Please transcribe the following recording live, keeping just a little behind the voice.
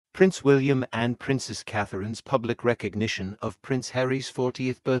Prince William and Princess Catherine's public recognition of Prince Harry's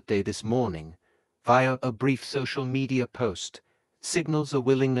 40th birthday this morning, via a brief social media post, signals a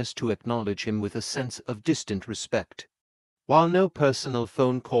willingness to acknowledge him with a sense of distant respect. While no personal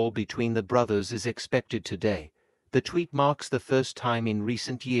phone call between the brothers is expected today, the tweet marks the first time in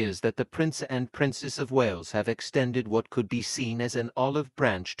recent years that the Prince and Princess of Wales have extended what could be seen as an olive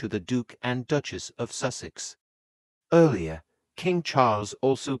branch to the Duke and Duchess of Sussex. Earlier, King Charles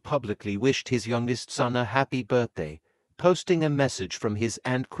also publicly wished his youngest son a happy birthday, posting a message from his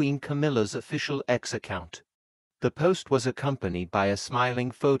and Queen Camilla's official X account. The post was accompanied by a smiling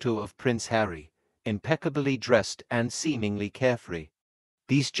photo of Prince Harry, impeccably dressed and seemingly carefree.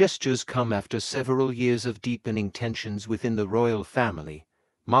 These gestures come after several years of deepening tensions within the royal family,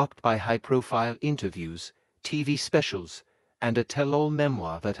 marked by high-profile interviews, TV specials, and a tell-all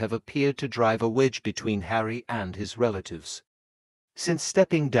memoir that have appeared to drive a wedge between Harry and his relatives. Since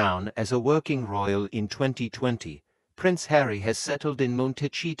stepping down as a working royal in 2020, Prince Harry has settled in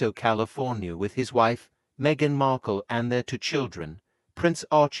Montecito, California with his wife, Meghan Markle, and their two children, Prince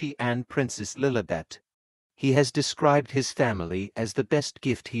Archie and Princess Lilibet. He has described his family as the best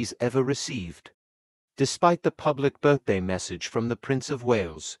gift he's ever received. Despite the public birthday message from the Prince of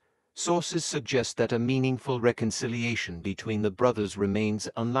Wales, sources suggest that a meaningful reconciliation between the brothers remains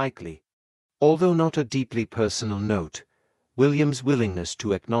unlikely. Although not a deeply personal note, William's willingness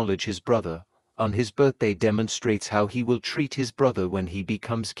to acknowledge his brother on his birthday demonstrates how he will treat his brother when he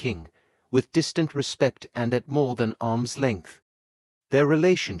becomes king, with distant respect and at more than arm's length. Their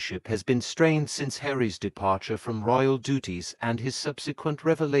relationship has been strained since Harry's departure from royal duties and his subsequent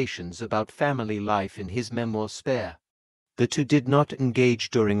revelations about family life in his memoir Spare. The two did not engage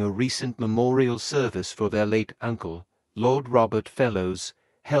during a recent memorial service for their late uncle, Lord Robert Fellowes,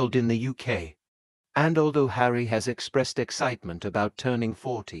 held in the UK. And although Harry has expressed excitement about turning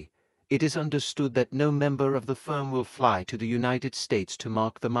 40, it is understood that no member of the firm will fly to the United States to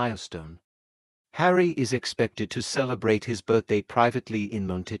mark the milestone. Harry is expected to celebrate his birthday privately in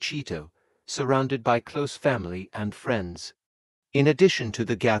Montecito, surrounded by close family and friends. In addition to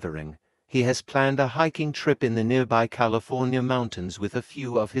the gathering, he has planned a hiking trip in the nearby California mountains with a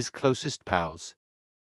few of his closest pals.